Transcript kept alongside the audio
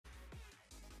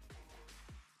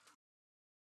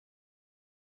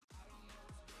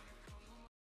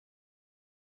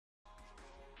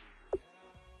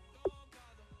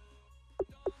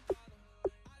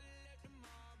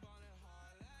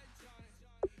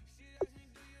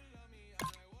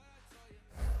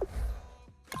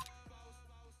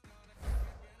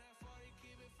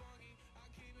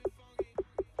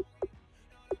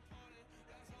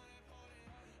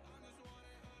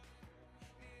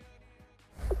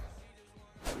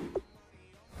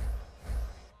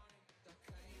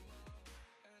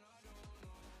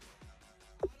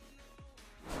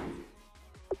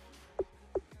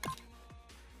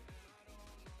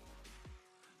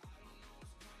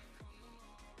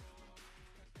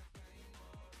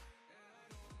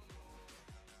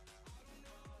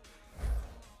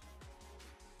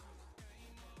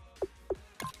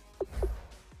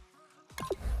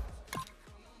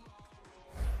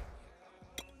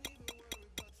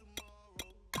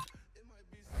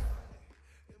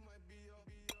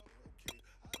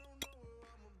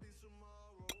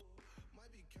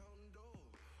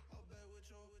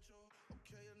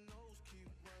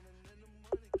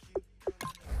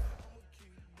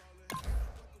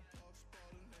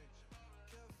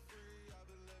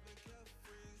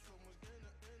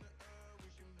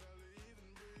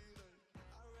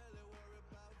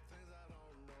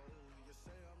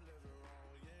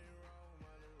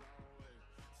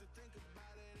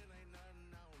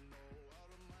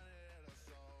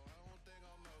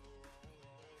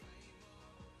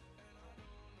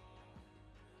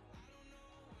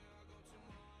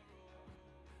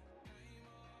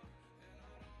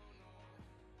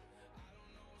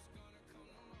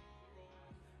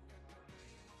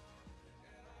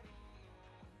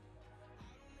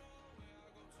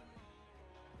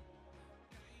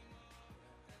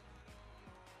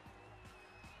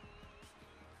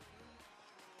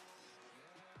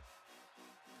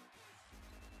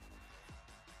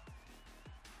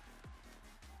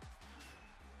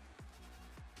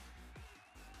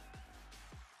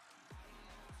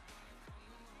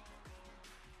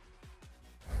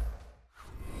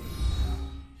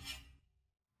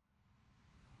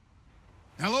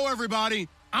Hello, everybody.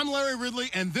 I'm Larry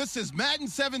Ridley, and this is Madden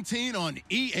 17 on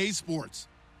EA Sports.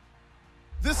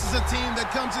 This is a team that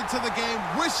comes into the game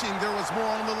wishing there was more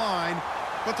on the line,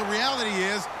 but the reality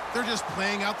is they're just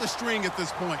playing out the string at this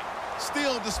point.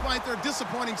 Still, despite their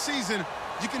disappointing season,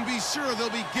 you can be sure they'll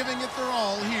be giving it their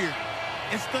all here.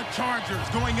 It's the Chargers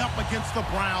going up against the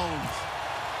Browns.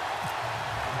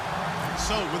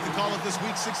 So, with the call of this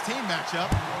Week 16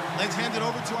 matchup, let's hand it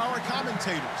over to our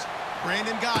commentators,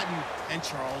 Brandon Gotten and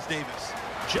Charles Davis.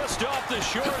 Just off the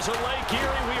shores of Lake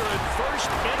Erie, we are at First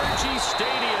Energy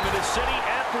Stadium in a city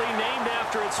aptly named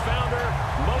after its founder,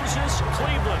 Moses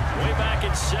Cleveland, way back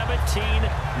in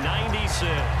 1796.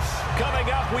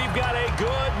 Coming up, we've got a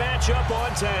good matchup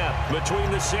on tap between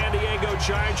the San Diego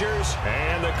Chargers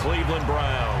and the Cleveland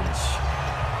Browns.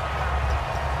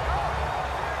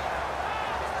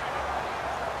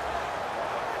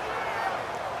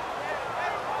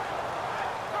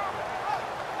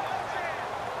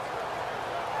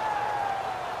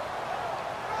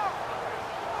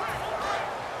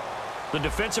 The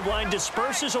defensive line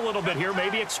disperses a little bit here,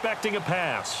 maybe expecting a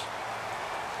pass.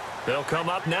 They'll come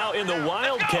up now in the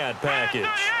Wildcat package.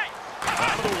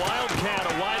 Out of the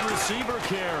Wildcat, a wide receiver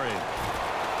carry.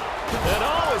 And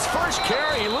his first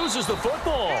carry, he loses the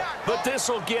football. But this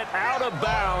will get out of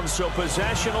bounds, so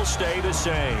possession will stay the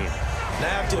same. And I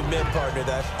have to admit, partner,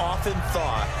 that I've often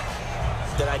thought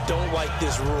that I don't like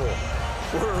this rule,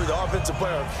 where the offensive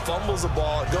player fumbles the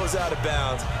ball, it goes out of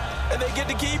bounds, and they get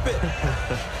to keep it.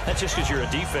 That's just because you're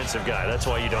a defensive guy. That's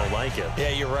why you don't like it. Yeah,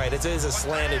 you're right. It is a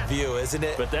slanted view, isn't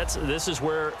it? But this is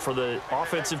where, for the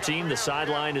offensive team, the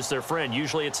sideline is their friend.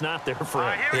 Usually it's not their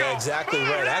friend. Yeah, exactly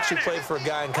right. I actually played for a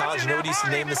guy in college. You know what he used to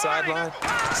name the sideline?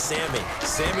 Sammy.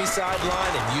 Sammy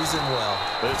sideline, and use him well.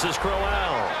 This is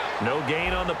Crowell. No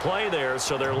gain on the play there,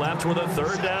 so they're left with a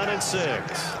 3rd down and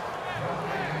 6.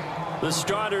 The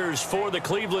starters for the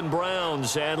Cleveland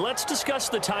Browns, and let's discuss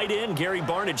the tight end, Gary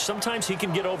Barnidge. Sometimes he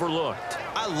can get overlooked.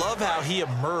 I love how he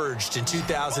emerged in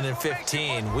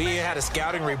 2015. We had a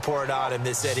scouting report on him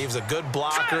that said he was a good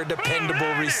blocker,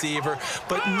 dependable receiver,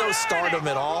 but no stardom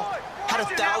at all. Had a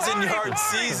 1,000-yard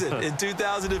season in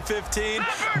 2015.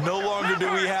 No longer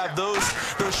do we have those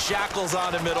shackles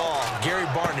on him at all. Gary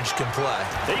Barnidge can play.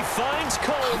 He finds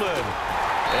Coleman.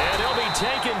 And he'll be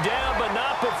taken down, but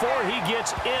not before he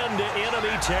gets into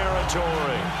enemy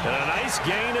territory. And a nice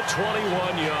gain of 21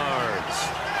 yards.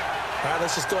 All right,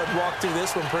 let's just go ahead and walk through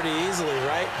this one pretty easily,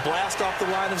 right? Blast off the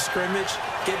line of scrimmage,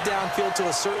 get downfield to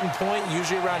a certain point,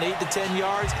 usually around 8 to 10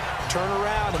 yards, turn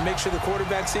around and make sure the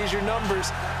quarterback sees your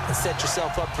numbers and set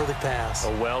yourself up for the pass.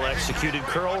 A well-executed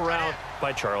curl route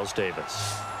by Charles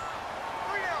Davis.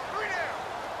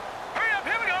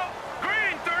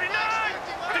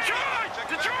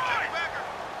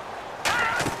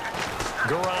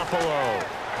 Garoppolo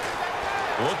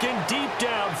looking deep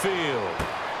downfield.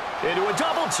 Into a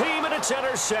double team, and it's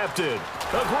intercepted.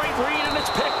 A great read, and it's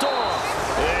picked off.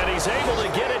 And he's able to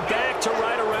get it back to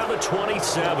right around the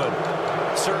 27.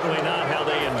 Certainly not how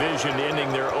they envisioned ending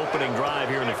their opening drive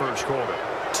here in the first quarter.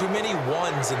 Too many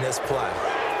ones in this play.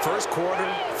 First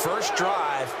quarter, first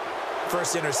drive,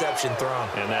 first interception thrown.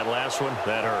 And that last one,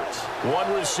 that hurts. One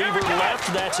receiver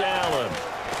left, that's Allen.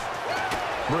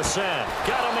 Brissett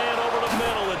got a man over the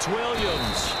middle. It's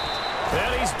Williams.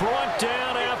 And he's brought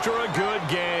down after a good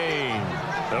gain.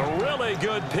 A really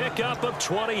good pickup of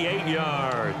 28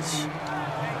 yards.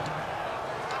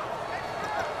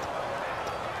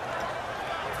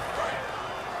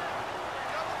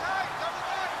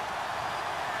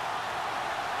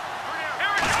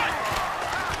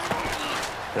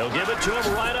 They'll give it to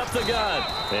him right up the gut.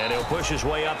 And he'll push his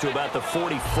way up to about the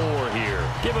 44 here.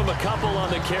 Give him a couple on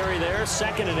the carry there.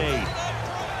 2nd and 8.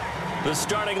 The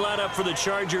starting lineup for the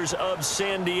Chargers of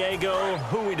San Diego.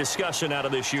 Who are we discussing out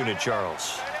of this unit,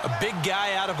 Charles? A big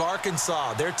guy out of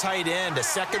Arkansas. Their tight end, a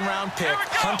 2nd-round pick,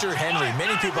 Hunter Henry.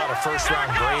 Many people had a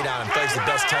 1st-round grade on him. Plays the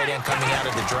best tight end coming out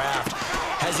of the draft.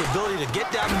 Has the ability to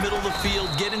get down the middle of the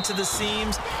field, get into the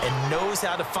seams, and knows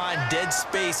how to find dead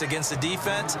space against the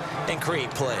defense and create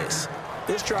plays.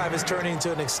 This drive is turning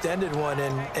into an extended one,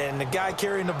 and the guy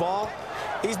carrying the ball,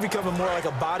 he's becoming more like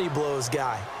a body blows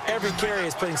guy. Every carry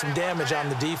is putting some damage on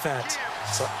the defense.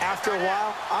 So after a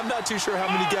while, I'm not too sure how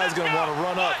many guys are going to want to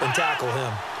run up and tackle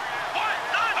him.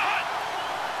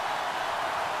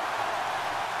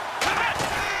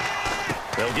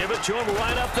 They'll give it to him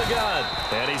right up the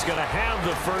gut. And he's going to have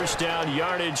the 1st down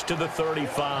yardage to the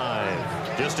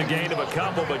 35. Just a gain of a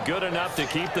couple, but good enough to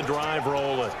keep the drive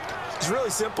rolling. It's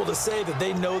really simple to say that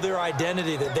they know their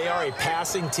identity, that they are a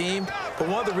passing team. But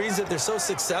one of the reasons that they're so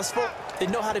successful, they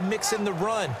know how to mix in the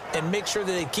run and make sure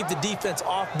that they keep the defense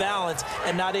off balance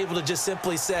and not able to just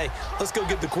simply say, let's go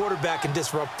get the quarterback and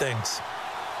disrupt things.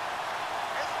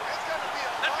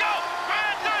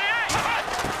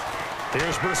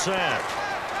 Here's Brissett.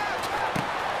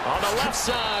 On the left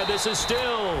side, this is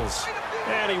Stills.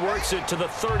 And he works it to the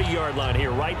 30-yard line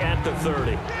here, right at the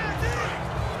 30.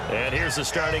 And here's the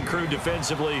starting crew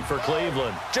defensively for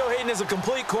Cleveland. Joe Hayden is a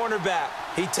complete cornerback.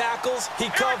 He tackles,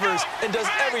 he covers, and does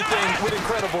everything with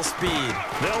incredible speed.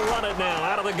 They'll run it now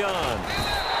out of the gun.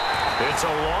 It's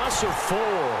a loss of 4.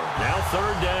 Now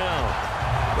 3rd down.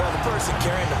 Well, the person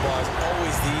carrying the ball is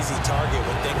always the easy target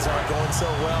when things aren't going so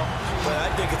well. But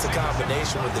I think it's a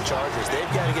combination with the Chargers.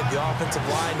 They've got to get the offensive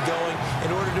line going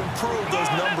in order to improve those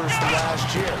numbers from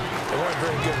last year. They weren't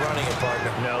very good running it,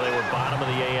 partner. No, they were bottom of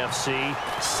the AFC,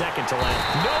 second to last.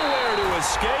 Nowhere to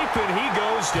escape, and he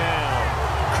goes down.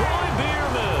 Troy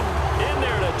Bierman in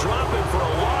there to drop it for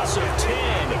a loss of 10,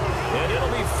 and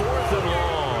it'll be 4th and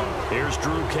long. Here's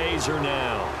Drew Kaiser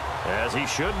now, as he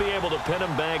should be able to pin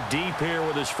him back deep here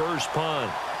with his first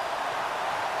punt.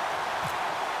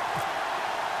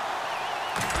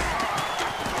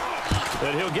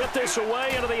 And he'll get this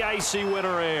away into the icy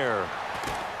winter air.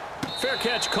 Fair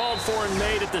catch called for and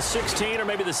made at the 16 or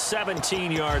maybe the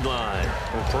 17-yard line.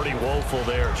 Well, pretty woeful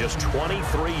there. Just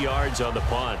 23 yards on the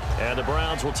punt. And the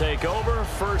Browns will take over,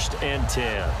 1st and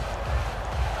 10.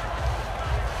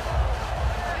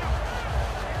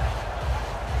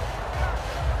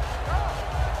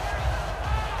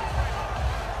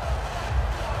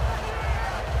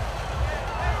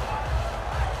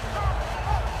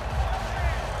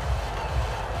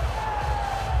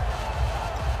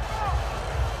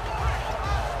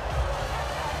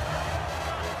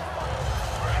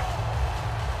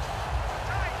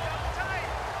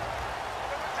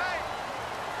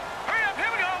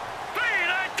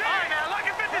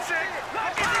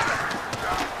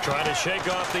 Trying to shake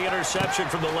off the interception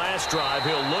from the last drive.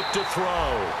 He'll look to throw.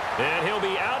 And he'll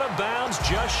be out of bounds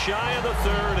just shy of the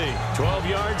 30. 12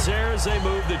 yards there as they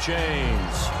move the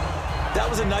chains. That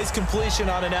was a nice completion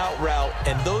on an out route.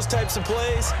 And those types of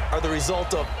plays are the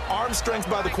result of arm strength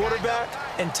by the quarterback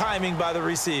and timing by the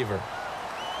receiver.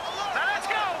 Now let's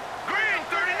go. Green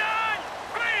 39.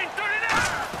 Green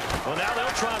 39. Well, now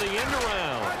they'll try the end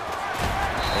around.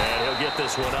 And he'll get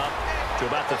this one up to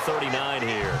about the 39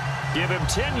 here. Give him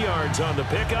 10 yards on the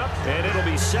pickup, and it'll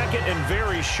be 2nd and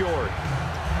very short.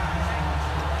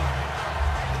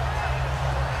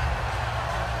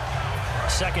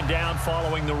 Second down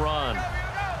following the run. Tight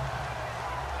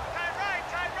right,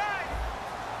 tight right.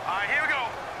 All right, here we go.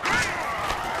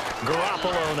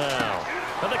 Garoppolo now.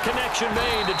 And the connection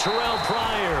made to Terrell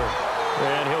Pryor.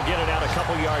 And he'll get it out a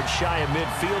couple yards shy of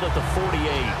midfield at the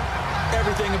 48.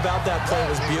 Everything about that play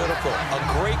was beautiful. A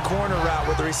great corner route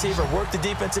where the receiver worked the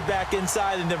defensive back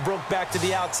inside and then broke back to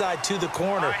the outside to the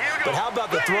corner. But how about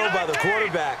the throw by the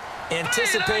quarterback?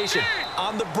 Anticipation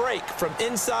on the break from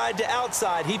inside to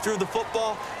outside. He threw the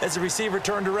football. As the receiver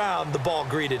turned around, the ball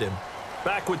greeted him.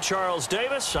 Back with Charles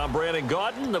Davis, I'm Brandon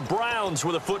Gaudin. The Browns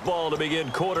with a football to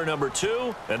begin quarter number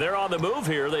 2. And they're on the move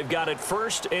here. They've got it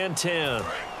 1st and 10.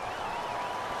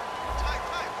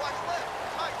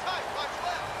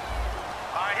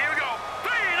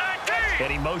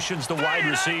 And he motions the wide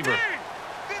receiver.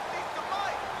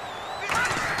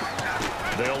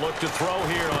 They'll look to throw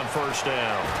here on 1st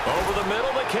down. Over the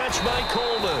middle, the catch by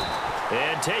Coleman.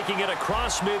 And taking it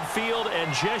across midfield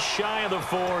and just shy of the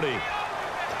 40.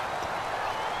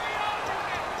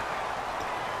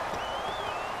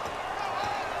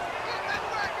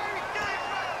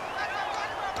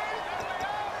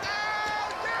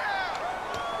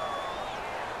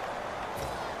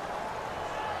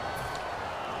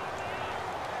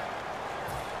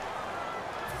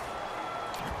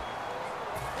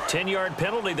 Ten-yard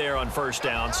penalty there on 1st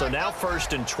down, so now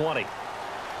 1st and 20.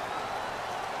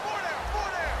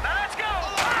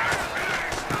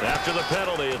 After the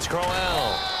penalty, it's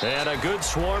Crowell. And a good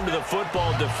swarm to the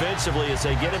football defensively as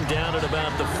they get him down at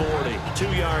about the 40.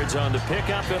 2 yards on the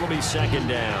pickup. It'll be 2nd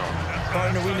down.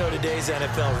 Partner, we know today's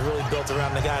NFL is really built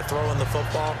around the guy throwing the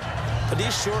football. But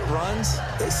these short runs,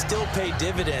 they still pay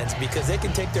dividends because they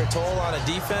can take their toll on a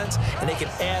defense and they can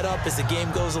add up as the game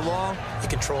goes along. You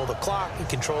control the clock, you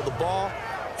control the ball,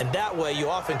 and that way you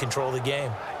often control the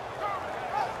game.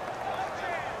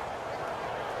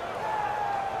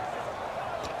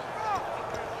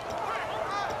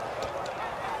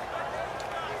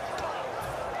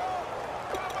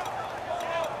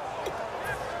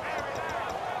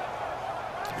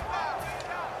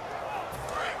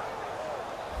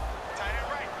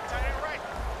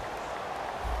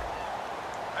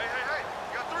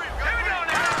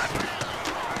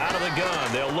 of the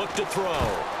gun. They'll look to throw.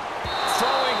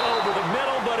 Throwing over the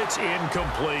middle, but it's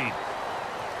incomplete.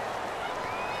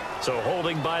 So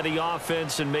holding by the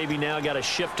offense, and maybe now got to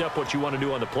shift up what you want to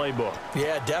do on the playbook.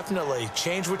 Yeah, definitely.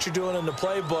 Change what you're doing in the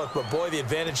playbook, but boy, the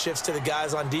advantage shifts to the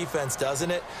guys on defense,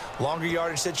 doesn't it? Longer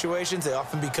yardage situations, they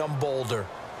often become bolder.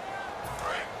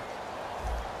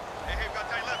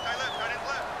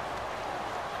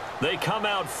 They come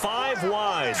out 5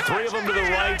 wide, 3 of them to the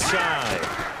right side.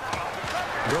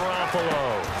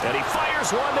 Garoppolo, and he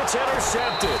fires one that's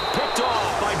intercepted. Picked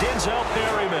off by Denzel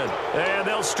Perryman. And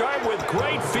they'll start with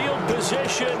great field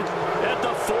position at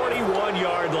the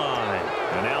 41-yard line.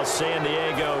 And now San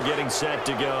Diego getting set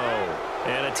to go.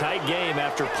 And a tight game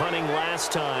after punting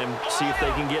last time. See if they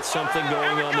can get something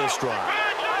going on this drive.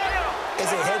 As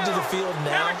they head to the field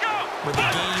now, with the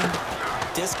game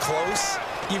this close,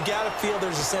 you've got to feel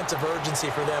there's a sense of urgency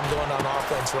for them going on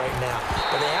offense right now.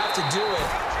 But they have to do it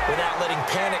without letting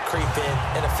panic creep in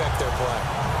and affect their play.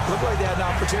 Looked like they had an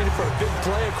opportunity for a big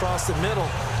play across the middle,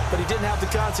 but he didn't have the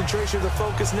concentration or the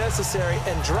focus necessary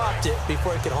and dropped it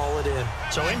before he could haul it in.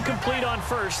 So incomplete on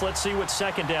first. Let's see what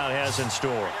second down has in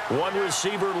store. One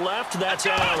receiver left. That's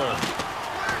Allen.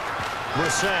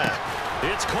 Brissett.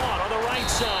 It's caught on the right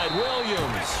side.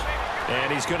 Williams.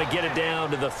 And he's going to get it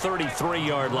down to the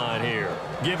 33-yard line here.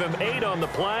 Give him 8 on the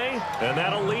play, and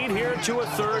that'll lead here to a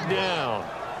 3rd down.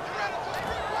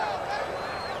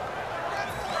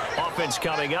 Offense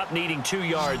coming up, needing 2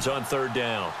 yards on 3rd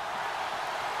down.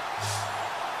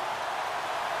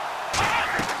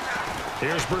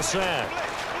 Here's Brissett.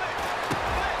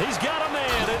 He's got a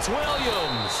man. It's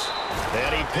Williams.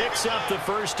 And he picks up the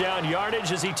 1st down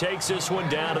yardage as he takes this one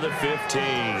down to the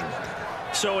 15.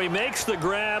 So he makes the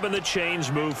grab and the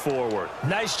chains move forward.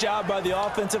 Nice job by the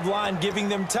offensive line giving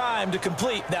them time to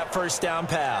complete that 1st down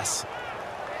pass.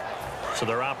 So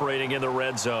they're operating in the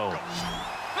red zone.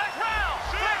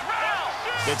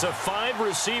 It's a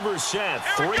 5-receiver set.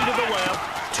 3 to the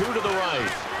left, 2 to the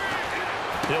right.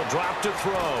 He'll drop to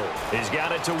throw. He's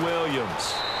got it to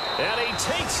Williams. And he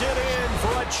takes it in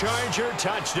for a Charger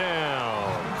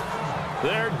touchdown.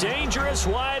 Their dangerous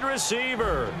wide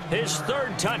receiver. His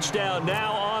 3rd touchdown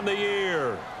now on the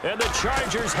year. And the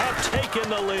Chargers have taken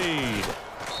the lead.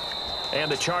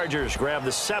 And the Chargers grab the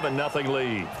 7-0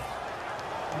 lead.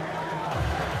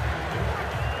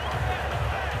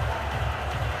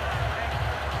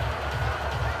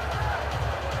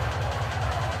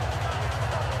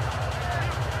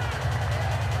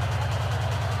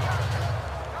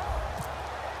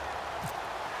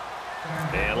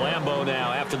 And Lambeau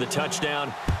now, after the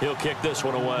touchdown, he'll kick this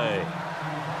one away.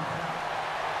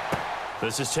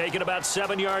 This is taken about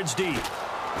 7 yards deep.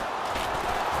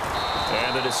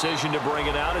 And the decision to bring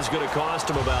it out is going to cost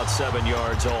him about 7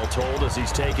 yards all told as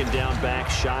he's taken down back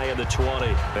shy of the 20.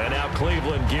 And now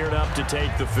Cleveland geared up to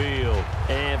take the field.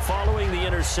 And following the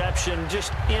interception,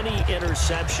 just any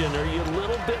interception, are you a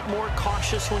little bit more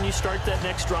cautious when you start that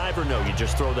next drive, or no, you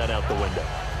just throw that out the window?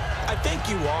 I think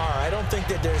you are. I don't think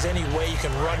that there's any way you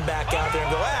can run back out there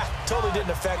and go, totally didn't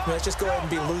affect me. Let's just go ahead and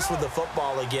be loose with the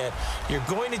football again. You're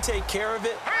going to take care of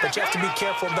it, but you have to be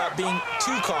careful about being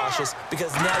too cautious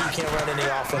because now you can't run any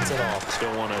offense at all.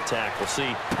 Still want to attack. We'll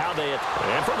see how they...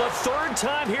 And for the 3rd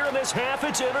time here in this half,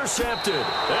 it's intercepted.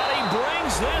 And he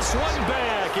brings this one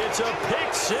back. It's a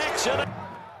pick 6 and a...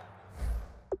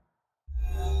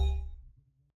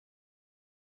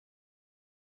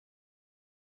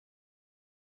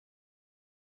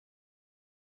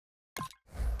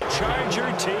 Charger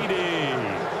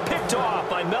TD. Picked off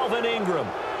by Melvin Ingram.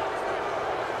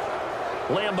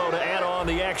 Lambeau to add on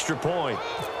the extra point.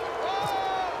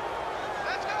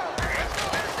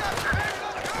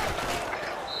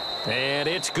 And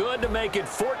it's good to make it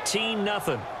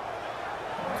 14-0.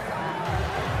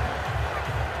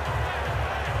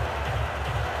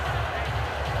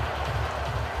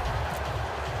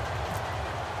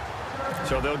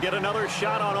 So they'll get another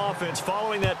shot on offense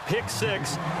following that pick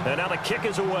 6. And now the kick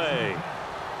is away.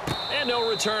 And no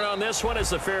return on this one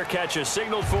as the fair catch is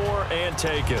signaled for and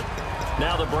taken.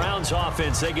 Now the Browns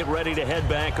offense, they get ready to head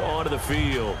back onto the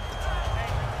field.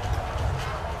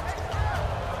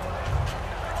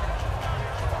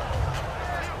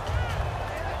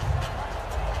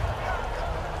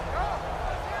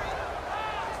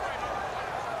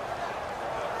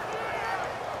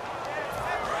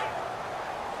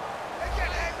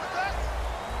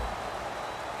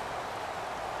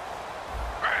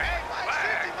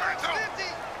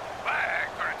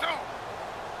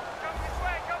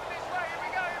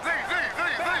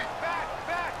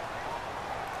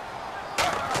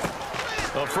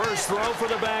 A first throw for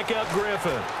the backup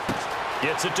Griffin.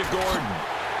 Gets it to Gordon.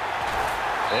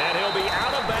 And he'll be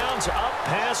out of bounds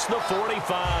past the 45.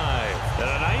 And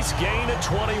a nice gain of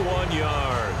 21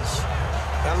 yards.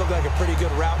 That looked like a pretty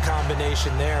good route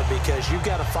combination there because you've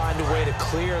got to find a way to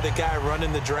clear the guy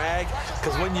running the drag,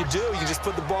 because when you do, you just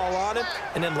put the ball on him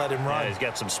and then let him run. Yeah, he's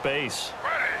got some space.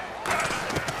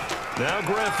 Now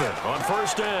Griffin on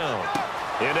first down.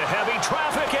 Into heavy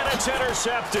traffic, and it's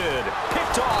intercepted.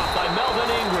 Picked off by Melvin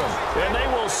Ingram. And they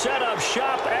will set up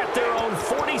shop at their own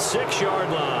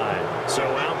 46-yard line. So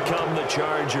out come the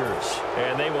Chargers.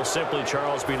 And they will simply,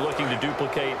 Charles, be looking to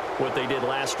duplicate what they did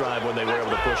last drive when they were able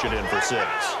to push it in for 6.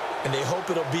 And they hope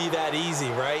it'll be that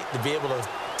easy, right? To be able to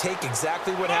take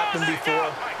exactly what happened before,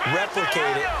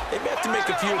 replicate it. They may have to make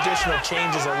a few additional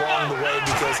changes along the way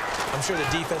because I'm sure the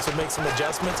defense will make some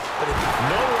adjustments. But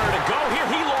nowhere to go here.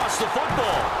 He lost the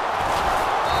football.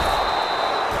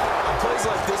 On plays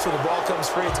like this where the ball comes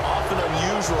free, it's often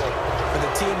unusual for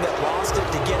the team that lost it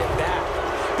to get it back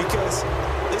because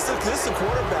this is a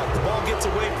quarterback. The ball gets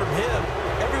away from him.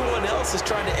 Everyone else is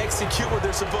trying to execute what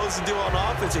they're supposed to do on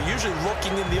offense. They're usually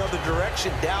looking in the other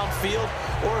direction, downfield,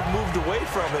 or have moved away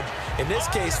from it. In this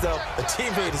case, though, a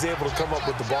teammate is able to come up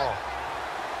with the ball.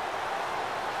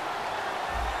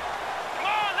 Come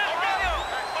on, let's go!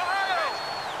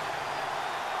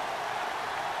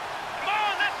 Come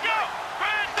on, let's go!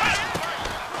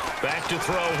 Back to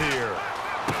throw here.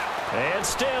 And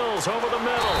Stills over the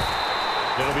middle.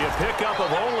 It'll be a pickup of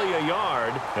only a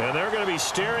yard, and they're going to be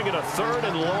staring at a 3rd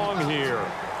and long here.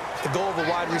 The goal of a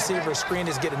wide receiver screen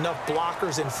is get enough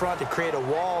blockers in front to create a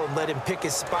wall and let him pick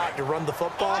his spot to run the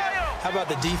football. How about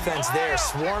the defense there,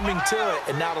 swarming to it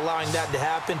and not allowing that to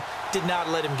happen? Did not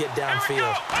let him get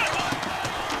downfield.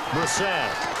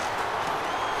 Brissett.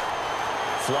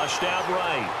 Flushed out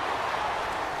right.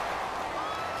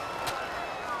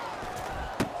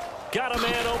 Got a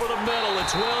man over the middle.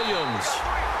 It's Williams.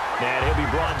 And he'll be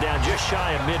brought down just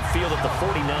shy of midfield at the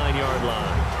 49-yard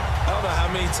line. I don't know how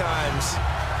many times,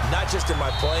 not just in my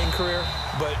playing career,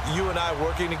 but you and I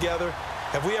working together,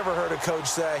 have we ever heard a coach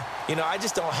say, you know, I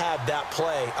just don't have that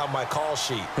play on my call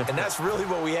sheet. And that's really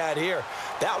what we had here.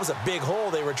 That was a big hole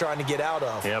they were trying to get out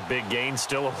of. Yeah, big gain,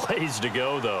 still a ways to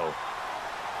go, though.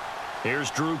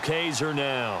 Here's Drew Kaiser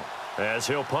now as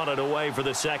he'll punt it away for the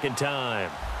 2nd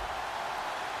time.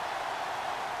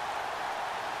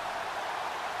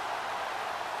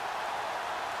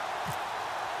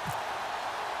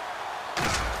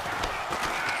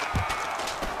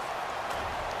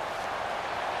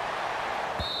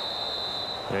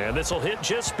 And this will hit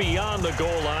just beyond the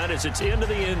goal line as it's into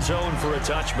the end zone for a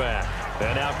touchback.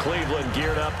 And now Cleveland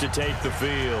geared up to take the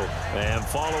field. And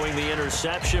following the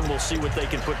interception, we'll see what they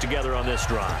can put together on this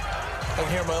drive. I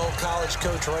can hear my old college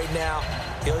coach right now.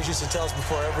 He always used to tell us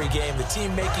before every game, the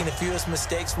team making the fewest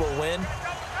mistakes will win.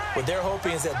 What they're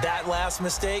hoping is that last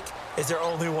mistake is their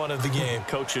only one of the game.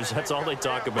 Coaches, that's all they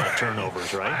talk about,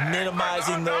 turnovers, right?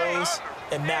 Minimizing those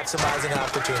and maximizing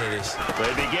opportunities.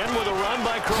 They begin with a run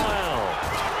by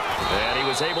Crowell. And he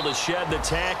was able to shed the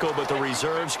tackle, but the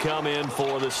reserves come in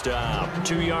for the stop.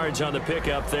 2 yards on the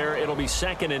pickup there. It'll be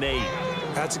 2nd and 8.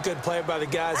 That's a good play by the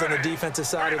guys on the defensive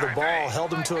side of the ball.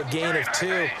 Held him to a gain of 2.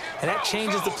 And that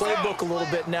changes the playbook a little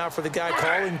bit now for the guy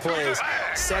calling plays.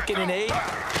 2nd and 8.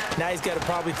 Now he's got to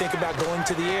probably think about going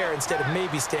to the air instead of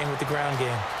maybe staying with the ground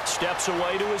game. Steps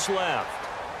away to his left.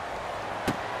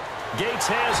 Gates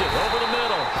has it over the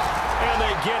middle. And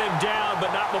they get him down, but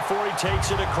not before he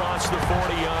takes it across the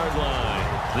 40-yard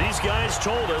line. These guys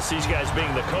told us, these guys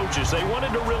being the coaches, they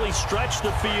wanted to really stretch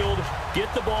the field,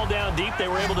 get the ball down deep. They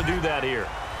were able to do that here.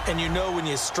 And you know when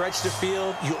you stretch the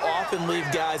field, you often leave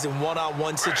guys in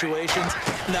one-on-one situations,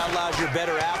 and that allows your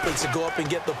better athletes to go up and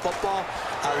get the football.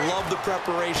 I love the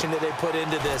preparation that they put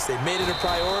into this. They made it a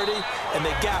priority, and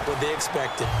they got what they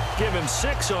expected. Give him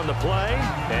 6 on the play,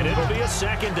 and it'll be a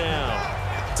 2nd down.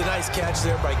 It's a nice catch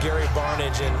there by Gary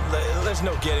Barnidge, and there's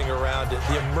no getting around it.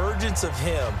 The emergence of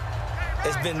him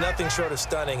has been nothing short of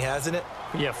stunning, hasn't it?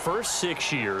 Yeah, first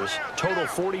 6 years, total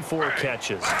 44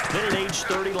 catches. Then at age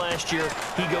 30 last year,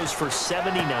 he goes for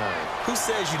 79. Who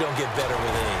says you don't get better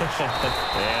with age?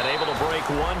 And able to break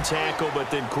 1 tackle,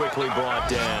 but then quickly brought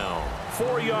down.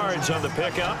 4 yards on the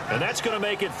pickup, and that's going to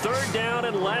make it 3rd down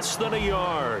and less than a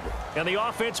yard. And the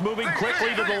offense moving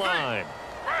quickly to the line.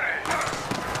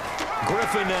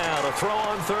 Griffin now to throw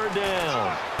on 3rd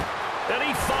down. And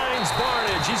he finds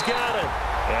Barnidge. He's got it.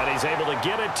 And he's able to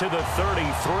get it to the 33.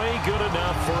 Good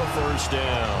enough for a 1st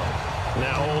down.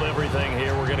 Now hold everything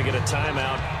here. We're going to get a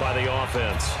timeout by the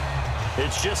offense.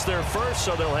 It's just their first,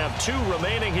 so they'll have 2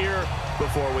 remaining here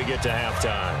before we get to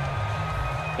halftime.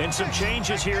 And some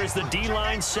changes here as the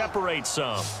D-line separates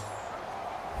some.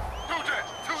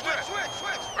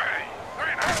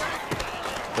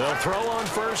 They'll throw on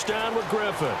first down with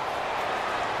Griffin.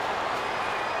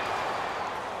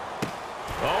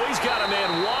 Oh, he's got a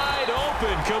man wide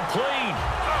open, complete.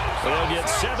 They'll get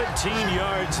 17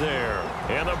 yards there.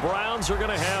 And the Browns are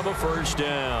going to have a first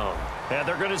down. And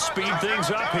they're going to speed things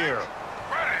up here.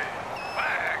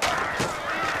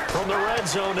 From the red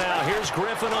zone now, here's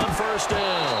Griffin on first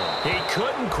down. He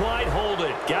couldn't quite hold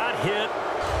it. Got hit.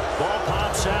 Ball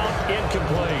pops out,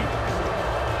 incomplete.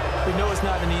 We know it's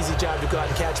not an easy job to go out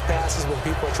and catch passes when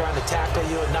people are trying to tackle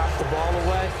you and knock the ball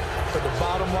away. But the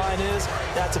bottom line is,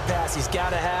 that's a pass he's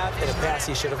got to have and a pass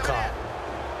he should have caught.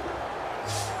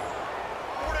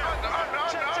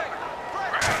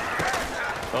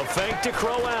 A fake to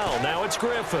Crowell. Now it's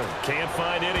Griffin. Can't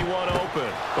find anyone open.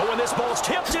 But when this ball's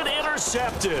tipped and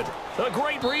intercepted. A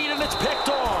great read, and it's picked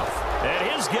off.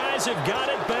 And his guys have got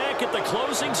it back at the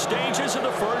closing stages of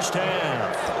the first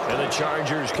half. And the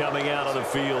Chargers coming out on the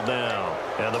field now.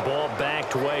 And the ball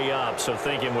backed way up. So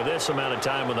thinking with this amount of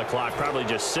time on the clock, probably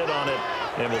just sit on it,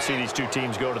 and we'll see these two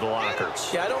teams go to the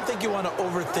lockers. Yeah, I don't think you want to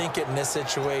overthink it in this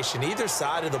situation. Either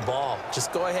side of the ball.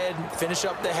 Just go ahead and finish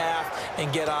up the half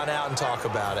and get on out and talk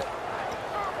about it.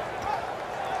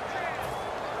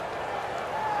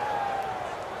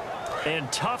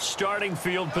 And tough starting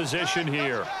field position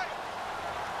here.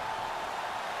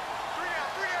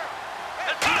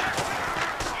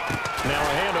 Now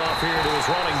a handoff here to his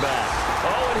running back.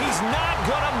 Oh, and he's not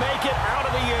going to make it out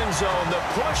of the end zone. The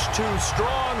push too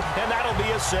strong, and that'll be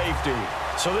a safety.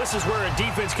 So this is where a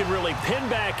defense can really pin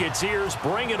back its ears,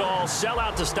 bring it all, sell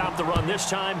out to stop the run. This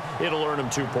time, it'll earn them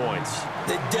 2 points.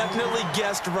 They definitely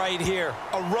guessed right here.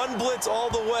 A run blitz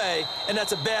all the way, and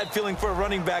that's a bad feeling for a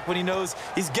running back when he knows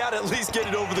he's got to at least get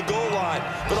it over the goal line.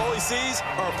 But all he sees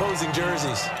are opposing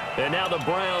jerseys. And now the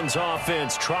Browns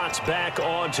offense trots back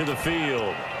onto the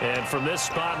field. And from this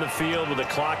spot in the field with the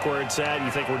clock where it's at,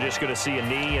 you think we're just going to see a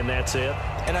knee and that's it?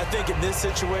 And I think in this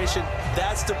situation,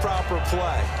 that's the proper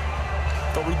play.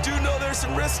 But we do know there's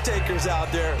some risk takers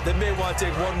out there that may want to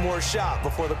take one more shot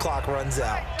before the clock runs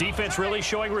out. Defense really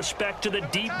showing respect to the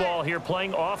deep ball here,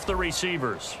 playing off the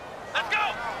receivers. Let's go.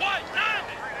 White,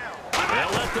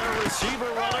 They'll let their receiver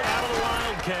runner out of the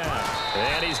Wildcat.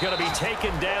 And he's going to be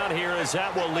taken down here as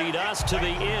that will lead us to the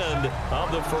end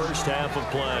of the first half of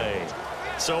play.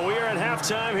 So we are at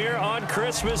halftime here on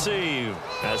Christmas Eve,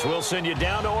 as we'll send you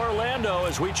down to Orlando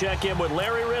as we check in with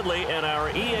Larry Ridley and our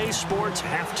EA Sports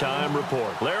Halftime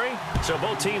Report. Larry, so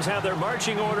both teams have their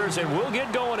marching orders, and we'll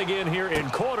get going again here in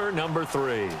quarter number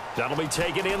 3. That'll be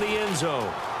taken in the end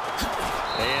zone.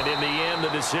 And in the end, the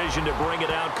decision to bring it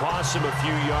out costs him a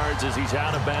few yards as he's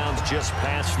out of bounds just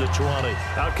past the 20.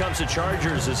 Out comes the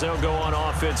Chargers as they'll go on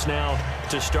offense now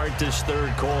to start this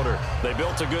third quarter. They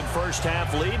built a good first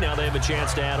half lead. Now they have a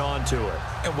chance to add on to it.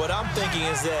 And what I'm thinking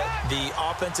is that the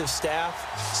offensive staff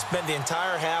spent the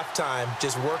entire halftime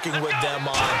just working with them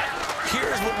on,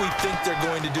 here's what we think they're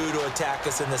going to do to attack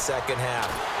us in the second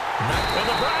half. And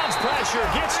the Browns pressure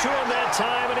gets to him that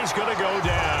time, and he's going to go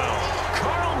down.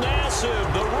 Carl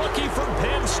Nassib, the rookie from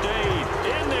Penn State,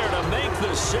 in there to make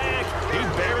the sack. He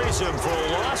buries him for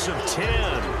a loss of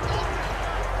 10.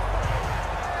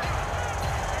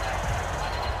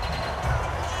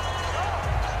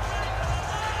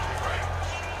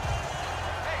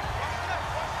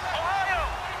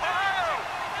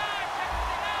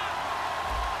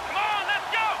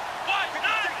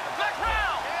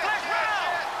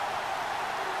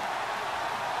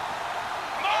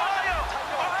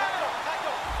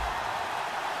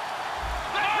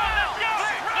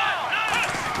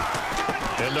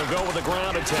 And they'll go with a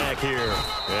ground attack here.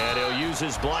 And he'll use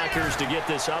his blockers to get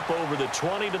this up over the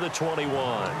 20 to the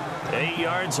 21. 8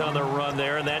 yards on the run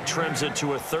there, and that trims it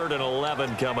to a 3rd and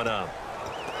 11 coming up.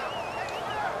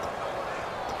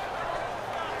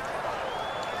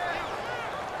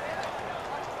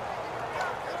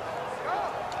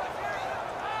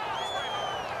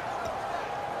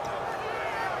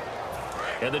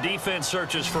 And the defense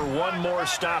searches for one more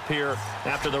stop here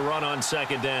after the run on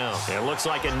second down. And it looks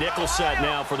like a nickel set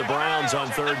now for the Browns on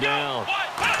 3rd down.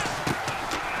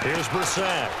 Here's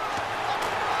Brissett.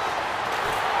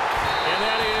 And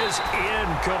that is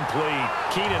incomplete.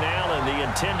 Keenan Allen, the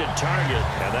intended target,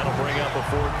 and that'll bring up a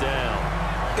 4th down.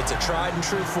 It's a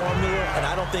tried-and-true formula, and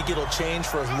I don't think it'll change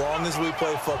for as long as we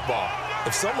play football.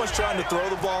 If someone's trying to throw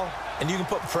the ball and you can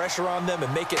put pressure on them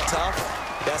and make it tough,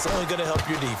 that's only going to help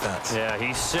your defense. Yeah,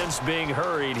 he's since being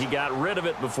hurried. He got rid of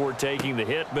it before taking the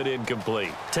hit, but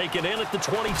incomplete. Taken in at the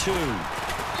 22.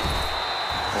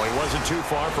 Well, he wasn't too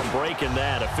far from breaking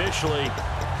that. Officially,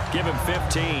 give him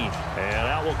 15. And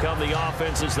out will come the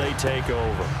offense as they take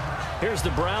over. Here's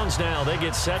the Browns now. They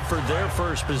get set for their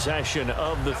first possession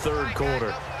of the third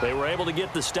quarter. They were able to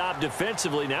get the stop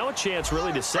defensively. Now a chance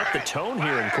really to set the tone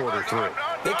here in quarter 3.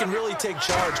 They can really take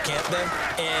charge, can't they?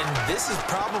 And this is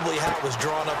probably how it was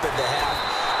drawn up at the half.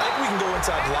 I think we can go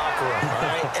inside the locker room, all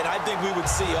right? And I think we would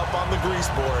see up on the grease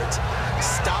boards,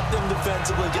 stop them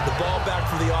defensively, get the ball back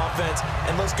from the offense,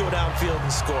 and let's go downfield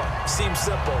and score. Seems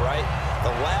simple, right?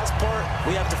 The last part,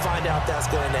 we have to find out that's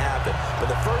going to happen. But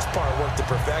the first part worked to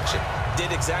perfection.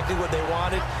 Did exactly what they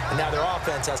wanted, and now their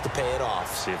offense has to pay it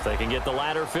off. See if they can get the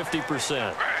latter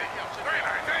 50%.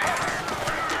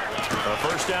 A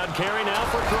first down carry now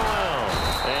for Crowell.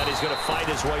 And he's going to fight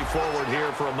his way forward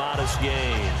here for a modest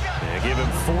gain. And give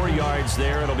him 4 yards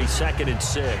there. It'll be 2nd and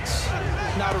 6.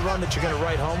 Not a run that you're going to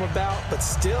write home about, but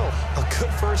still a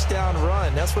good first down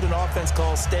run. That's what an offense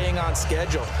calls staying on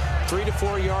schedule. 3 to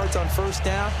 4 yards on first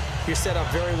down. You're set up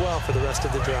very well for the rest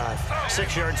of the drive.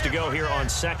 6 yards to go here on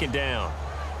 2nd down.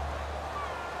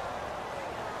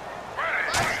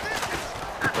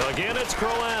 Again, it's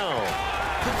Crowell.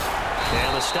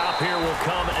 And the stop here will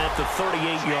come at the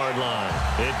 38-yard line.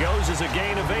 It goes as a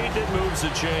gain of 8 that moves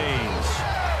the chains.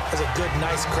 That's a good,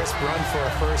 nice, crisp run for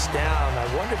a first down. I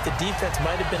wonder if the defense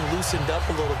might have been loosened up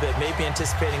a little bit, maybe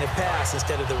anticipating a pass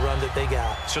instead of the run that they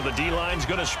got. So the D-line's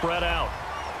going to spread out.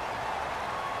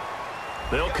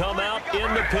 They'll come out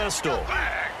in the pistol.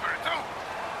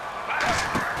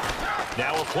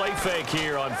 Now a play fake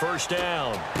here on first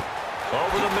down.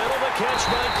 Over the middle, the catch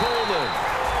by Coleman.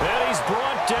 And he's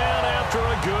brought down after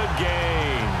a good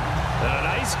gain. A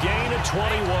nice gain of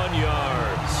 21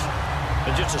 yards.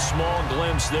 And just a small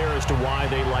glimpse there as to why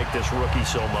they like this rookie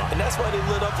so much. And that's why they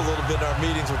lit up a little bit in our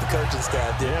meetings with the coaching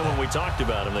staff. Yeah, when we talked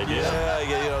about him, they did. Yeah,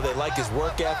 you know, they like his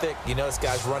work ethic. You know, this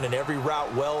guy's running every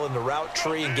route well in the route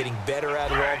tree and getting better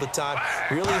at it all the time,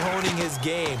 really honing his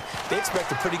game. They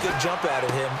expect a pretty good jump out of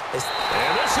him.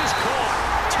 And this is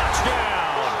caught.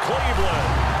 Touchdown, Cleveland.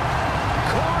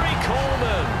 Corey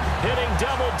Coleman hitting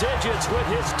double digits with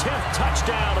his 10th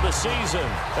touchdown of the season.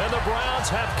 And the Browns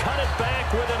have cut it back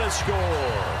within a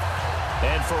score.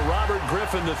 And for Robert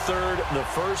Griffin III, the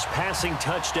first passing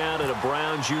touchdown in a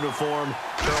Browns uniform.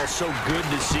 Charles, so good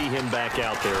to see him back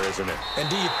out there, isn't it? And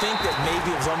do you think that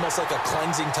maybe it was almost like a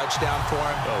cleansing touchdown for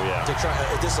him? Oh, yeah.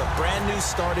 This is a brand new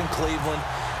start in Cleveland.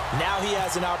 Now he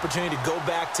has an opportunity to go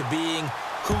back to being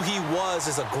who he was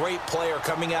as a great player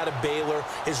coming out of Baylor,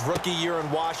 his rookie year in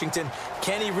Washington.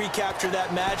 Can he recapture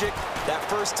that magic? That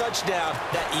first touchdown,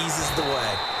 that eases the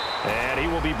way. And he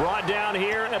will be brought down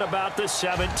here at about the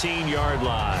 17-yard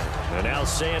line. And now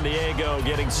San Diego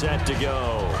getting set to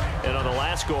go. And on the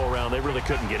last go-around, they really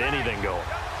couldn't get anything going.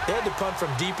 They had to punt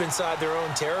from deep inside their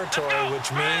own territory,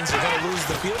 which means they're going to lose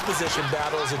the field position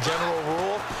battle as a general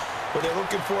rule. What they're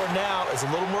looking for now is a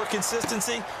little more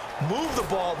consistency, move the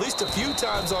ball at least a few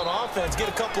times on offense, get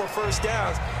a couple of first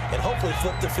downs, and hopefully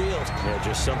flip the field. Yeah,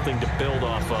 just something to build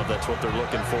off of. That's what they're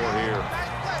looking for here.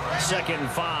 2nd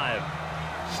and 5.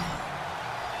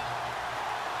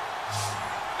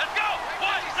 Let's go.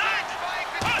 1, 6.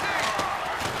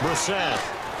 Brissett.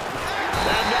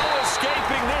 And no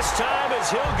escaping this time as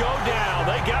he'll go down.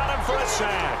 They got him for a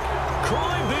sack.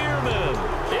 Croy Bierman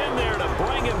in there to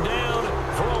bring him down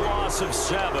for a loss of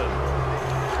 7.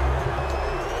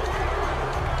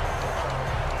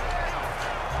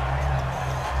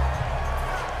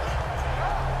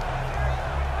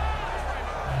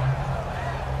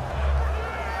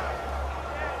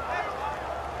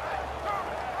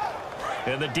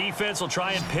 And the defense will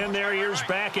try and pin their ears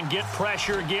back and get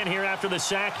pressure again here after the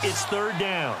sack. It's 3rd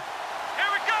down.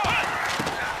 Here we go.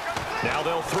 Now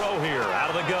they'll throw here out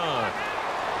of the gun.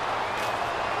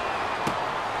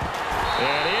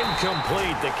 And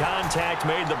incomplete. The contact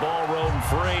made the ball roam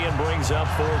free and brings up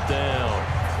 4th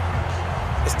down.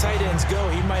 As tight ends go,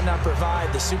 he might not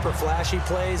provide the super flashy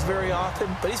plays very often,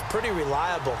 but he's pretty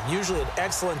reliable. Usually an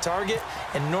excellent target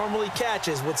and normally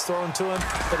catches what's thrown to him,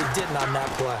 but he didn't on that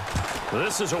play.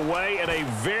 This is away and a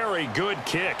very good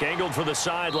kick angled for the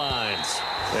sidelines.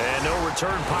 And no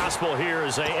return possible here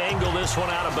as they angle this one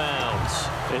out of bounds.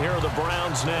 And here are the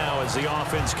Browns now as the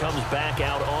offense comes back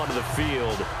out onto the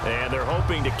field. And they're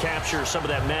hoping to capture some of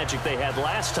that magic they had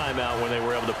last time out when they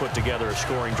were able to put together a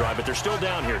scoring drive. But they're still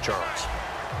down here, Charles.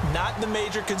 Not the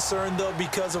major concern, though,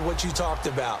 because of what you talked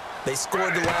about. They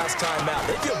scored the last time out.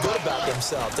 They feel good about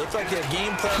themselves. They feel like their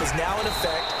game plan is now in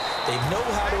effect. They know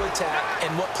how to attack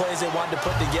and what plays they want to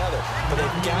put together. But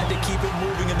they've got to keep it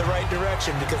moving in the right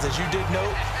direction because, as you did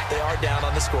note, they are down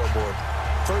on the scoreboard.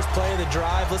 First play of the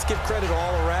drive, let's give credit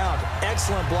all around.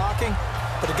 Excellent blocking,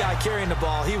 but the guy carrying the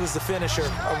ball, he was the finisher.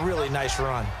 A really nice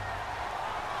run.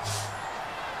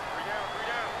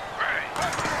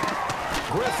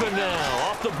 Griffin now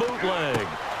off the bootleg.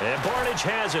 And Barnage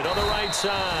has it on the right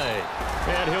side.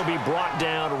 And he'll be brought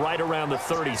down right around the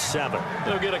 37.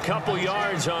 They'll get a couple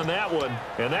yards on that one.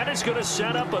 And that is going to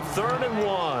set up a 3rd and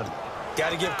 1.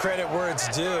 Got to give credit where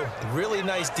it's due. Really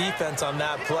nice defense on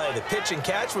that play. The pitch and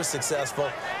catch was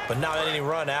successful, but not any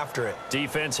run after it.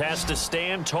 Defense has to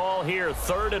stand tall here.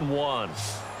 3rd and 1.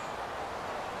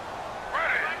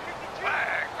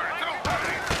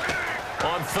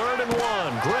 On 3rd and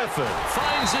 1, Griffin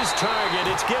finds his target.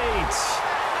 It's Gates.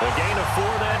 A gain of 4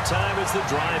 that time as the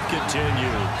drive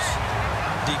continues.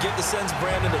 Do you get the sense,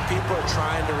 Brandon, that people are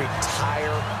trying to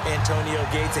retire Antonio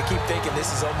Gates? They keep thinking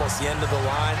this is almost the end of the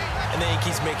line, and then he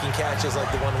keeps making catches like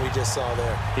the one we just saw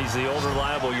there. He's the old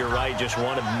reliable, you're right, just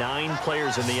one of 9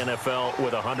 players in the NFL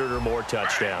with 100 or more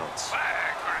touchdowns.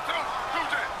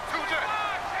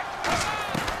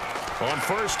 On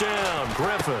 1st down,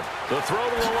 Griffin. The throw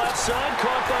to the left side,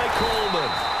 caught by Coleman.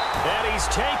 And he's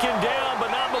taken down, but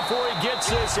not before he gets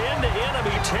this into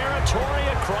enemy territory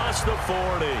across the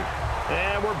 40.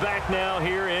 And we're back now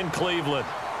here in Cleveland.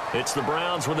 It's the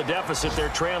Browns with a deficit. They're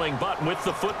trailing, but with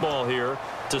the football here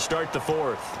to start the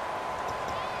 4th.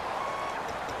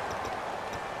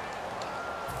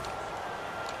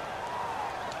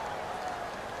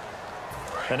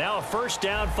 And now a 1st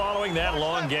down following that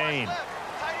long gain.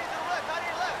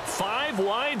 5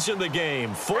 wides in the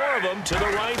game, 4 of them to the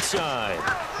right side.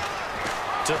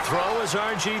 To throw is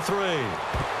RG3.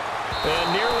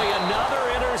 And nearly another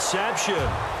interception.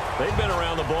 They've been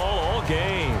around the ball all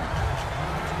game.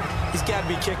 He's got to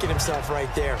be kicking himself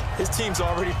right there. His team's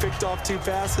already picked off 2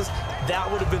 passes. That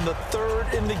would have been the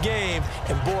 3rd in the game.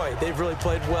 And, boy, they've really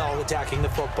played well attacking the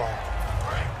football.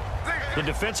 The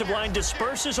defensive line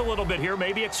disperses a little bit here,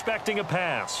 maybe expecting a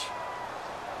pass.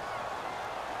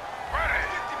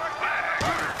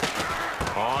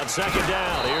 On 2nd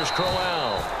down, here's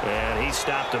Crowell. And he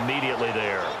stopped immediately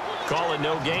there. Call it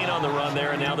no gain on the run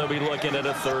there, and now they'll be looking at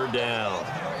a 3rd down.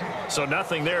 So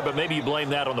nothing there, but maybe you blame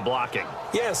that on the blocking.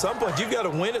 Yeah, at some point, you've got to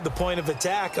win at the point of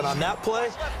attack. And on that play,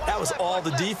 that was all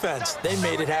the defense. They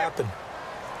made it happen.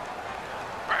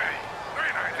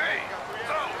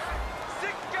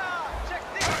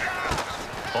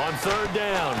 On 3rd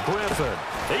down, Griffin.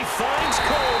 He finds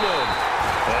Coleman.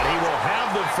 And he will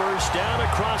have the 1st down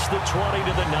across the 20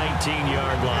 to the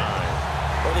 19-yard line.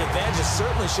 Well, the advantage has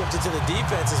certainly shifted to the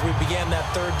defense as we began that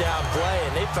 3rd down play,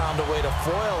 and they found a way to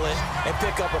foil it and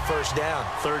pick up a 1st down.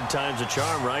 3rd time's a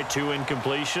charm, right? 2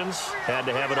 incompletions. Had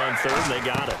to have it on 3rd, and they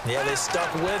got it. Yeah, they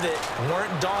stuck with it,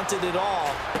 weren't daunted at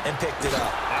all, and picked it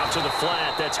up. Out to the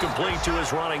flat. That's complete to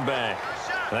his running back.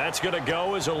 That's going to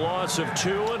go as a loss of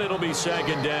 2, and it'll be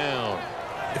 2nd down.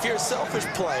 If you're a selfish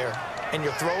player and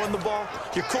you're throwing the ball,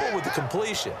 you're cool with the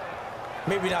completion.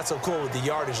 Maybe not so cool with the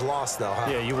yardage loss, though, huh?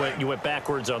 Yeah, you went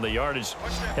backwards on the yardage.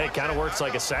 Hey, it kind of works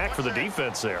like a sack for the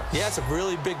defense there. Yeah, it's a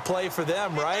really big play for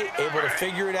them, right? Able to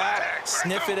figure it out,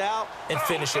 sniff it out, and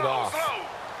finish it off.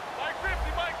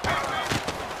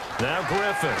 Now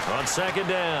Griffin on 2nd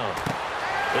down.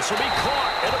 This will be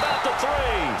caught at about the 3.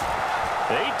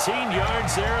 18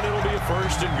 yards there, and it'll be a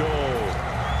 1st and goal.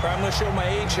 I'm going to show my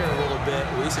age here a little bit.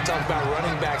 We used to talk about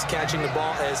running backs catching the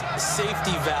ball as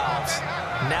safety valves.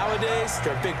 Nowadays,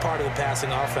 they're a big part of the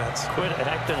passing offense. Quit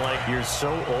acting like you're so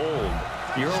old.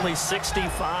 You're only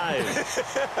 65.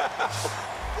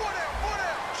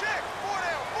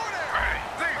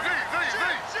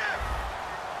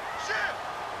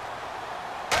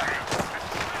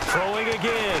 Throwing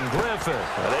again, Griffin.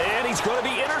 And he's going to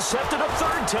be intercepted a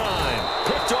 3rd time.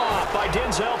 Picked off by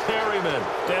Denzel Perryman.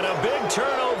 And a big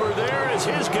turnover there as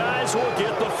his guys will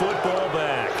get the football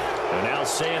back. And now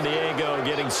San Diego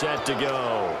getting set to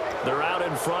go. They're out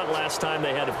in front. Last time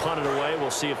they had to punt it away.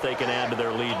 We'll see if they can add to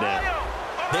their lead now.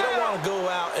 They don't want to go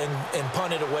out and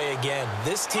punt it away again.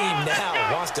 This team now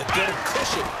wants to get a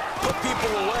cushion, put people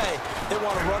away. They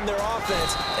want to run their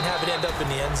offense and have it end up in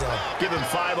the end zone. Give him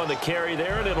 5 on the carry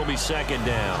there, and it'll be 2nd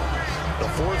down.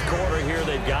 The 4th quarter here,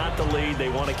 they've got the lead. They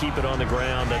want to keep it on the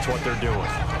ground. That's what they're doing.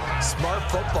 Smart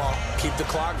football. Keep the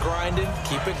clock grinding.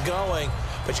 Keep it going.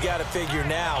 But you got to figure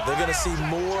now, they're going to see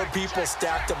more people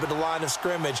stacked up at the line of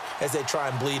scrimmage as they try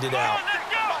and bleed it out.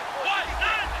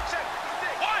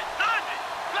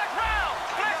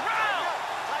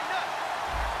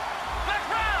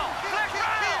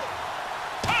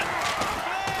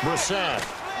 Brissett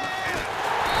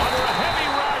under a heavy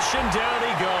rush, and down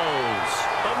he goes.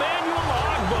 Emmanuel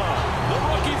Ogba, the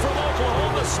rookie from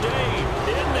Oklahoma State,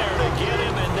 in there to get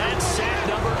him, and that's sack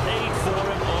number 8 for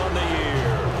him on the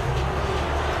year.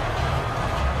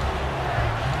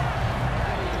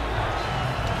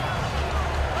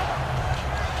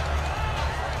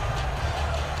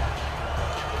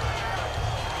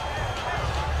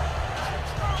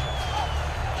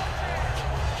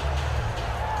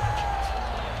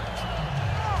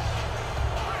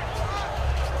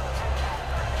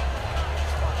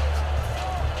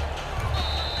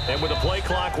 And with the play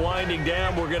clock winding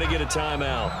down, we're going to get a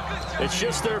timeout. It's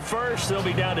just their first. They'll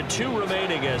be down to 2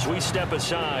 remaining as we step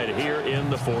aside here in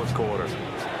the fourth quarter.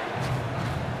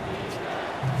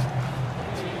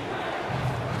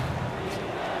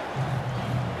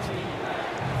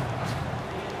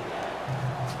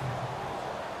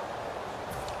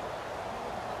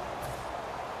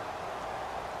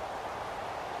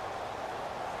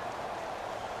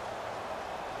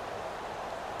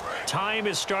 Time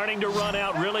is starting to run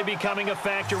out, really becoming a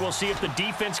factor. We'll see if the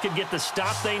defense can get the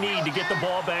stop they need to get the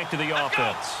ball back to the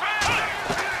offense.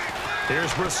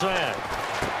 Here's Brissett.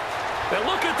 And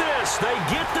look at this. They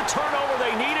get the turnover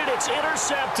they needed. It's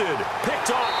intercepted.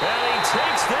 Picked off. And he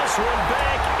takes this one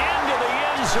back into the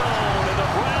end zone. And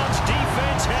the Browns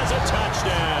defense has a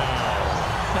touchdown.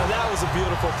 Now that was a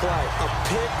beautiful play. A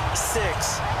pick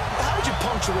six. How would you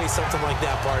punctuate something like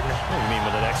that, partner? What do you mean,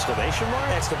 with an exclamation mark?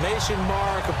 Exclamation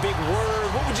mark, a big word.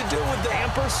 What would you do with that?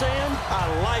 Ampersand? I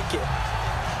like it.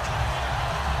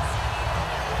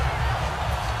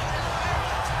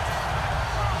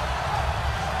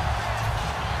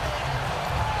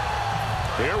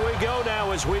 Here we go now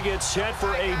as we get set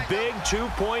for a big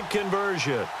 2-point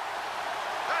conversion.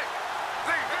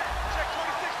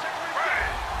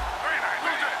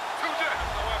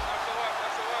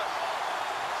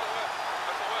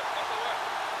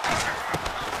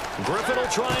 Griffin will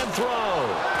try and throw.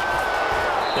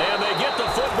 And they get the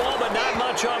football, but not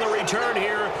much on the return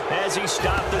here as he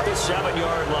stopped at the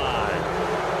 7-yard line.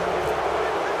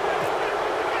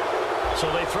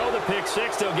 So they throw the pick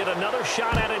six. They'll get another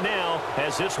shot at it now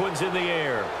as this one's in the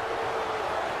air.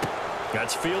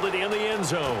 That's fielded in the end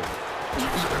zone.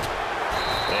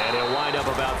 And he'll wind up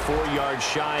about 4 yards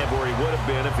shy of where he would have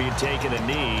been if he had taken a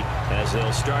knee, as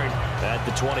they'll start at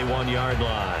the 21-yard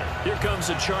line. Here comes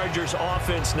the Chargers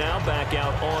offense now back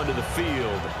out onto the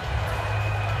field.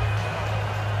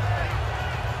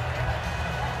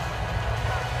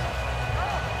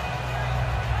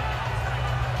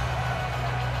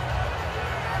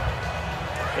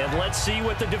 And let's see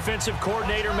what the defensive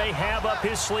coordinator may have up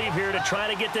his sleeve here to try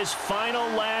to get this final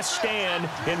last stand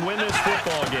and win this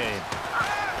football game.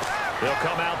 They'll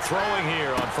come out throwing here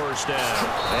on first down.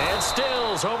 And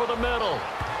Stills over the middle.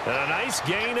 And a nice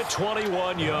gain of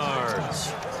 21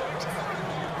 yards.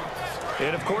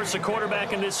 And, of course, the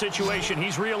quarterback in this situation,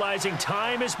 he's realizing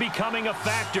time is becoming a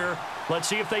factor. Let's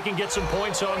see if they can get some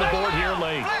points on the board here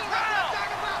late.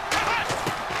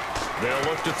 They'll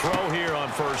look to throw here on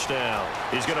first down.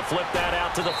 He's going to flip that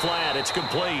out to the flat. It's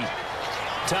complete.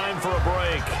 Time for a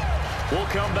break. We'll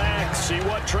come back, see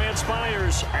what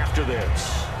transpires after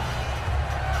this.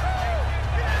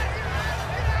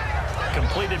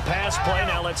 Completed pass play.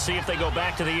 Now let's see if they go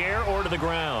back to the air or to the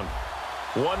ground.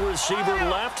 One receiver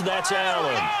left. That's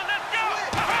Allen.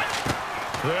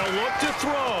 They'll look to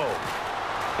throw.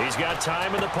 He's got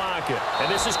time in the pocket. And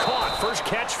this is caught. First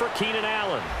catch for Keenan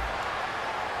Allen.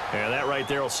 And that right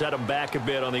there will set him back a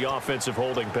bit on the offensive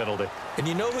holding penalty. And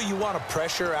you know who you want to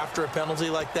pressure after a penalty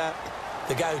like that?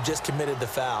 The guy who just committed the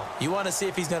foul. You want to see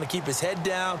if he's going to keep his head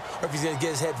down or if he's going to get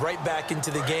his head right back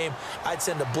into the game. I'd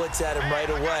send a blitz at him right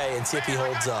away and see if he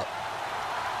holds up.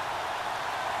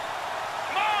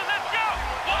 Come on, let's go!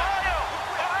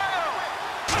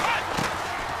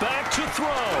 Back to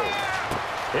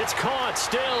throw. It's caught.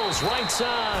 Stills right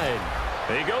side.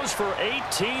 He goes for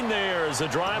 18 there as the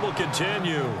drive will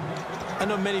continue. I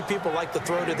know many people like to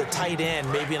throw to the tight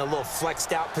end, maybe in a little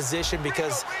flexed out position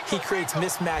because he creates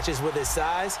mismatches with his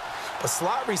size. But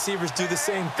slot receivers do the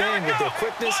same thing with their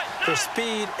quickness, their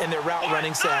speed, and their route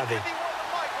running savvy.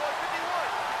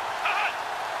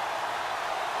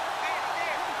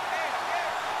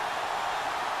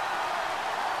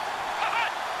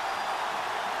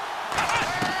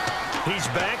 He's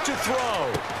back to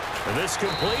throw. And this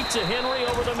complete to Henry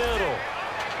over the middle.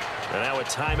 And now a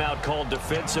timeout called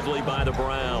defensively by the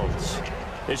Browns.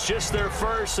 It's just their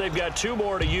first. They've got 2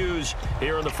 more to use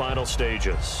here in the final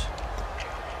stages.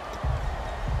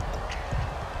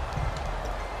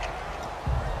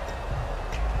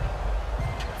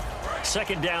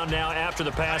 Second down now after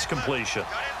the pass completion.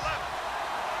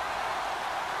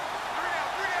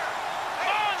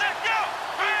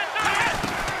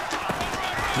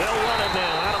 They'll run it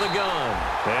now out of the gun.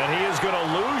 And he is going to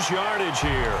lose yardage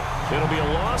here. It'll be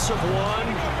a loss of 1,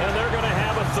 and they're going to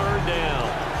have a 3rd down.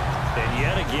 And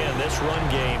yet again, this run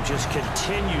game just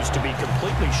continues to be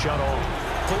completely shut off.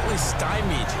 Completely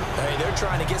stymied. I mean, they're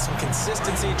trying to get some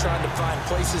consistency, trying to find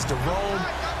places to roam.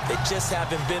 They just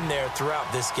haven't been there throughout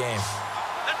this game.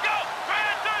 Let's go!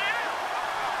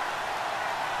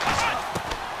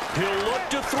 He'll look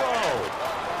to throw.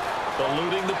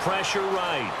 Eluding the pressure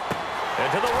right.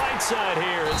 And to the right side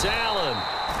here, it's Allen.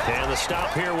 And the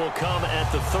stop here will come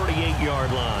at the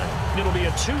 38-yard line. It'll be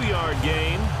a 2-yard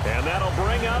gain, and that'll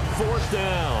bring up 4th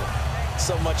down.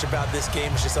 So much about this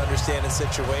game is just understanding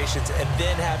situations and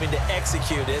then having to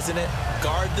execute, isn't it?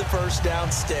 Guard the first down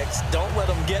sticks. Don't let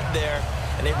them get there.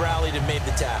 And they rallied and made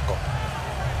the tackle.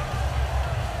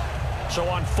 So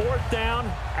on 4th down,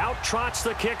 out trots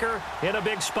the kicker in a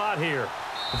big spot here.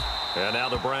 And now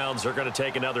the Browns are going to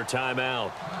take another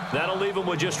timeout. That'll leave them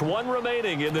with just 1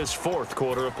 remaining in this 4th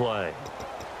quarter of play.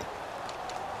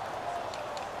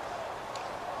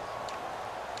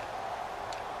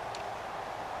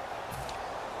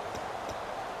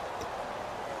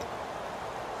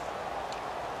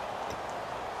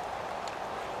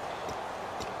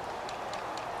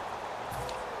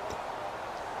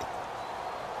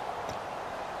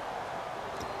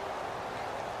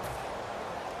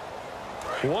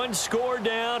 One score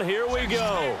down. Here we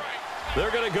go. They're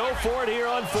going to go for it here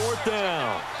on 4th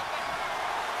down.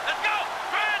 Let's go.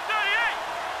 Grand 38.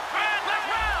 Grand left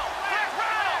round. Left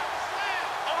round.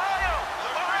 Ohio.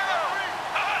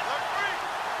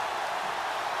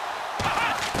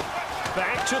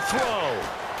 Back to throw.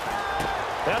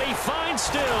 And he finds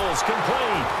Stills,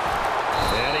 complete.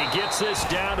 And he gets this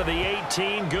down to the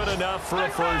 18, good enough for a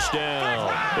first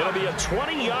down. It'll be a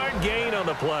 20-yard gain on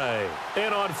the play.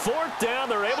 And on 4th down,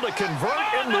 they're able to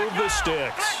convert and move the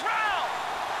sticks.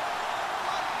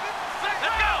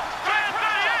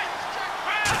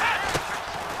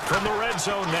 From the red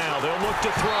zone now, they'll look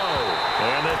to throw.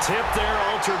 And the tip there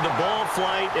altered the ball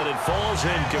flight, and it falls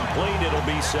incomplete. It'll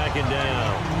be 2nd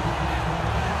down.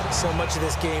 So much of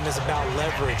this game is about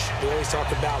leverage. We always talk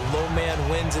about low man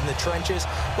wins in the trenches.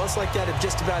 Well, it's like that at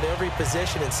just about every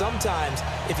position. And sometimes,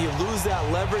 if you lose that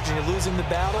leverage and you're losing the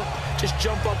battle, just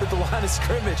jump up at the line of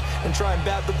scrimmage and try and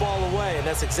bat the ball away. And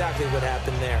that's exactly what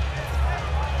happened there.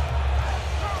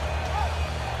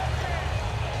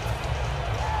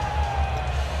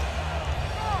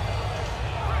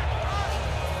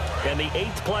 And the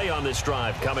 8th play on this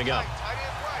drive coming up.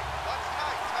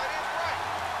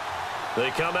 They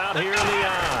come out here in the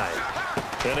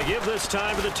I. Going to give this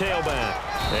time to the tailback.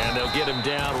 And they'll get him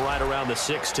down right around the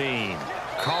 16.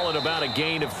 Call it about a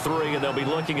gain of 3, and they'll be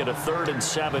looking at a 3rd and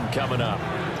 7 coming up.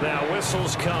 Now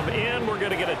whistles come in. We're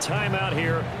going to get a timeout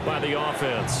here by the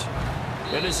offense.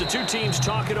 And as the two teams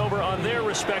talk it over on their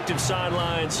respective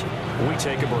sidelines, we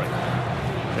take a break.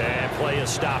 And play is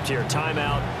stopped here.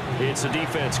 Timeout. It's the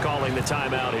defense calling the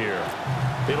timeout here.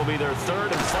 It'll be their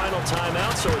 3rd and final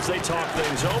timeout, so as they talk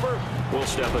things over, we'll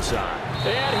step aside.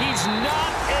 And he's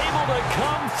not able to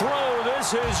come through.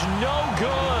 This is no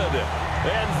good.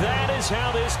 And that is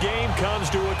how this game comes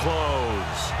to a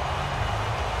close.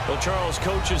 Well, Charles,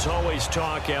 coaches always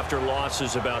talk after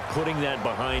losses about putting that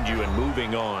behind you and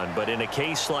moving on. But in a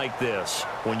case like this,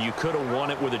 when you could have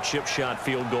won it with a chip shot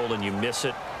field goal and you miss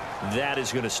it, that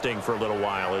is going to sting for a little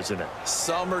while, isn't it?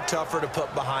 Some are tougher to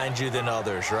put behind you than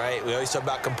others, right? We always talk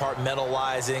about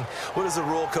compartmentalizing. What is the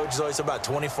rule? Coaches always talk about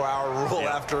 24-hour rule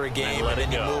after a game, and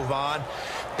then you move on.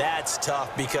 That's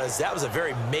tough because that was a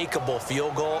very makeable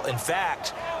field goal. In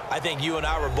fact, I think you and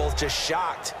I were both just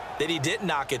shocked that he didn't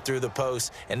knock it through the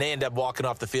post, and they end up walking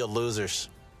off the field losers.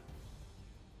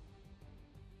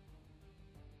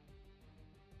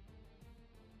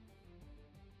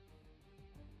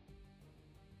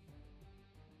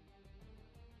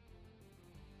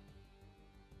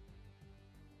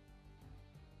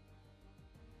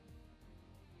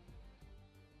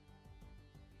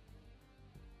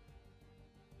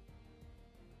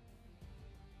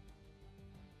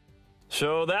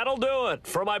 So that'll do it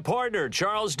for my partner,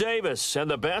 Charles Davis,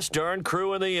 and the best darn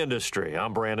crew in the industry.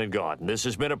 I'm Brandon Gaudin. This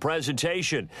has been a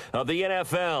presentation of the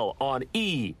NFL on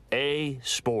EA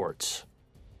Sports.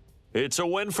 It's a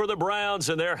win for the Browns,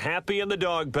 and they're happy in the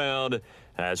dog pound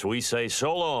as we say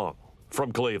so long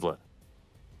from Cleveland.